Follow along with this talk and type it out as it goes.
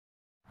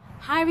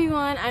Hi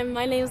everyone,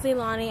 my name is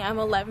Leilani. I'm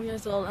 11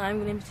 years old and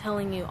I'm going to be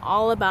telling you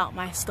all about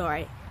my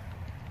story.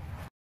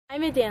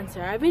 I'm a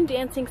dancer. I've been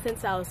dancing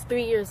since I was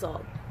 3 years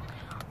old.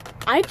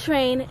 I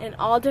train in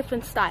all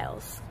different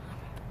styles,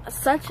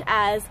 such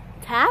as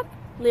tap,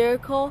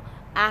 lyrical,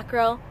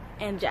 acro,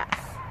 and jazz.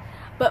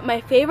 But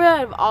my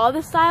favorite of all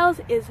the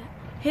styles is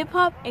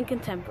hip-hop and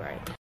contemporary.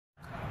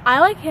 I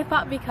like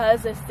hip-hop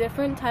because there's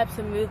different types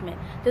of movement,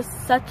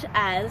 such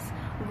as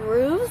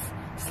grooves,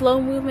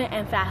 slow movement,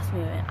 and fast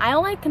movement. I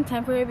like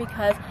contemporary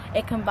because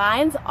it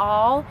combines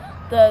all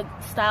the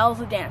styles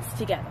of dance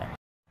together.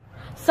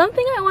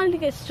 Something I wanted to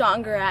get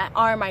stronger at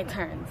are my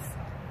turns.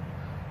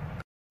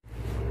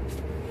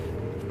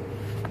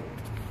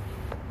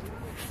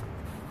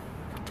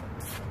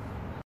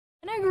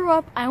 When I grew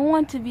up, I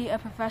want to be a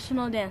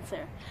professional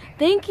dancer.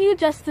 Thank you,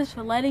 Justice,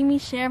 for letting me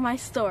share my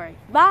story.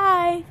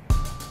 Bye!